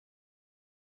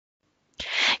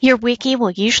Your wiki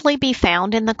will usually be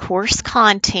found in the course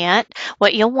content.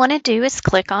 What you'll want to do is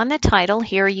click on the title.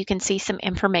 Here you can see some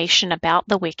information about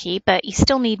the wiki, but you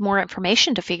still need more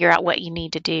information to figure out what you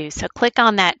need to do. So click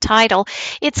on that title.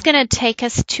 It's going to take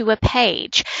us to a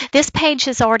page. This page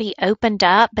is already opened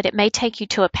up, but it may take you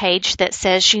to a page that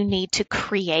says you need to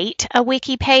create a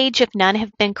wiki page if none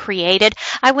have been created.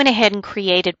 I went ahead and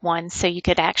created one so you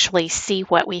could actually see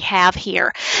what we have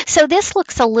here. So this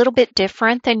looks a little bit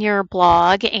different than your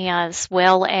blog as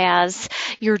well as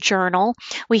your journal.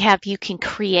 You can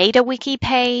create a wiki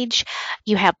page.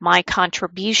 You have my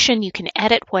contribution. You can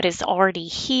edit what is already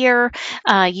here.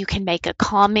 You can make a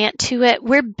comment to it.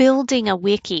 We're building a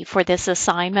wiki for this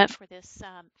assignment, for this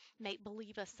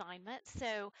make-believe assignment.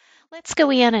 So let's go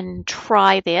in and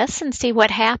try this and see what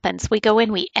happens. We go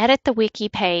in, we edit the wiki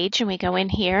page, and we go in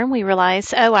here and we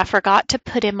realize, oh, I forgot to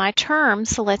put in my term.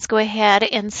 So let's go ahead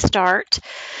and start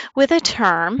with a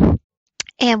term,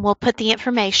 and we'll put the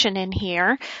information in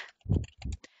here.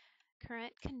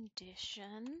 Current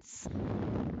conditions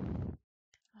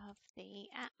of the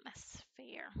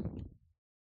atmosphere.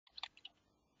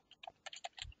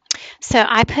 So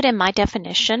I put in my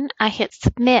definition, I hit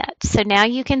submit. So now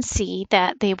you can see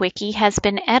that the wiki has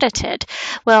been edited.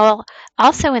 Well,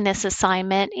 also in this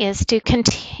assignment is to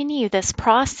continue this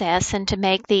process and to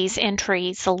make these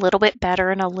entries a little bit better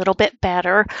and a little bit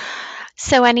better.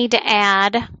 So I need to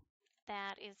add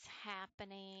that is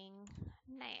happening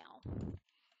now.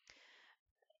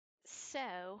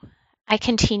 So I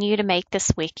continue to make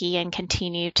this wiki and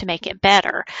continue to make it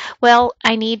better. Well,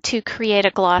 I need to create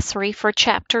a glossary for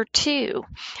chapter 2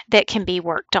 that can be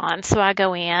worked on. So I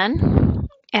go in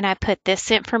and I put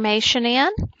this information in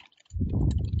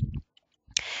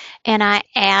and I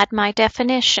add my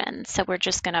definition. So we're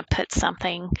just going to put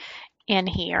something in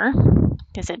here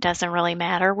because it doesn't really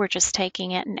matter. We're just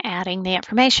taking it and adding the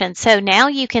information. So now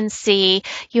you can see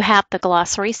you have the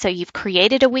glossary. So you've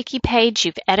created a wiki page,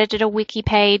 you've edited a wiki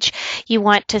page. You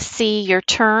want to see your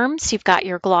terms. You've got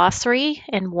your glossary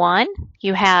in one.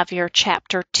 You have your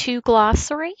chapter 2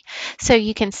 glossary. So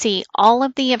you can see all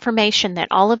of the information that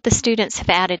all of the students have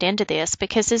added into this,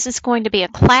 because this is going to be a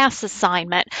class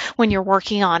assignment when you're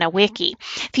working on a wiki.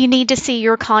 If you need to see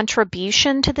your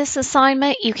contribution to this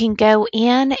assignment, you can go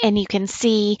in and you can see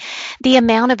the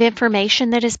amount of information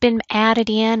that has been added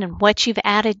in and what you've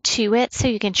added to it. So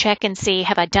you can check and see,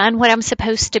 have I done what I'm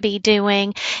supposed to be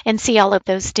doing, and see all of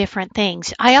those different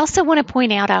things. I also want to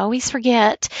point out, I always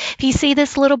forget, if you see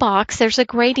this little box, there's a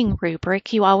grading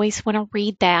rubric. You always want to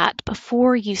read that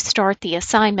before you start the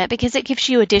assignment because it gives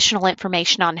you additional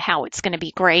information on how it's going to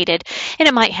be graded, and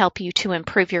it might help you to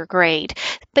improve your grade.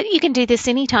 But you can do this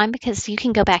anytime because you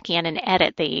can go back in and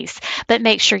edit these, but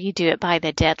make sure you do it by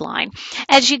the deadline.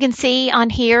 As you can see on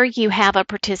here, you have a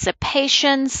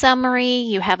participation summary.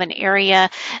 You have an area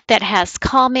that has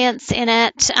comments in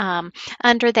it.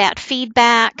 Under that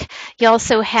feedback, you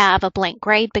also have a blank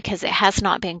grade because it has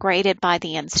not been graded by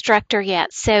the instructor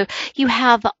yet. So you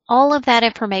have all of that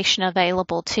information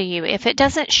available to you. If it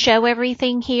doesn't show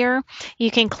everything here,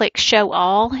 you can click Show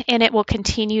All, and it will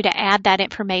continue to add that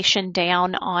information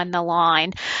down on the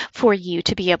line for you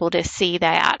to be able to see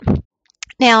that.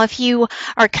 Now, if you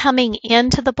are coming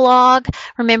into the blog,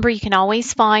 remember you can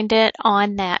always find it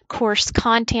on that course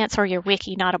contents, or your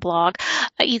wiki, not a blog.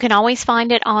 You can always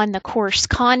find it on the course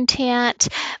content,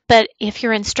 but if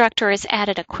your instructor has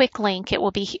added a quick link, it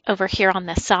will be over here on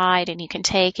the side, and you can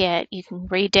take it, you can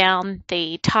read down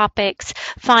the topics,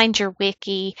 find your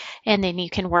wiki, and then you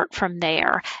can work from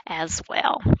there as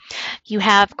well. You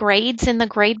have grades in the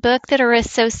grade book that are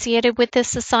associated with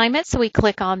this assignment, so we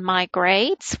click on My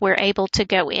Grades. We're able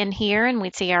to go in here and we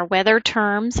see our weather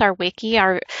terms, our wiki,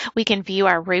 we can view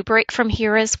our rubric from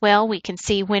here as well. We can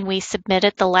see when we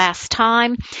submitted the last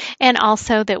time, and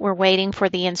also that we're waiting for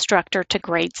the instructor to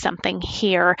grade something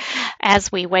here. As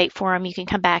we wait for them, you can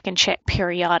come back and check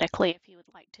periodically if you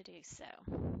would like to do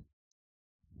so.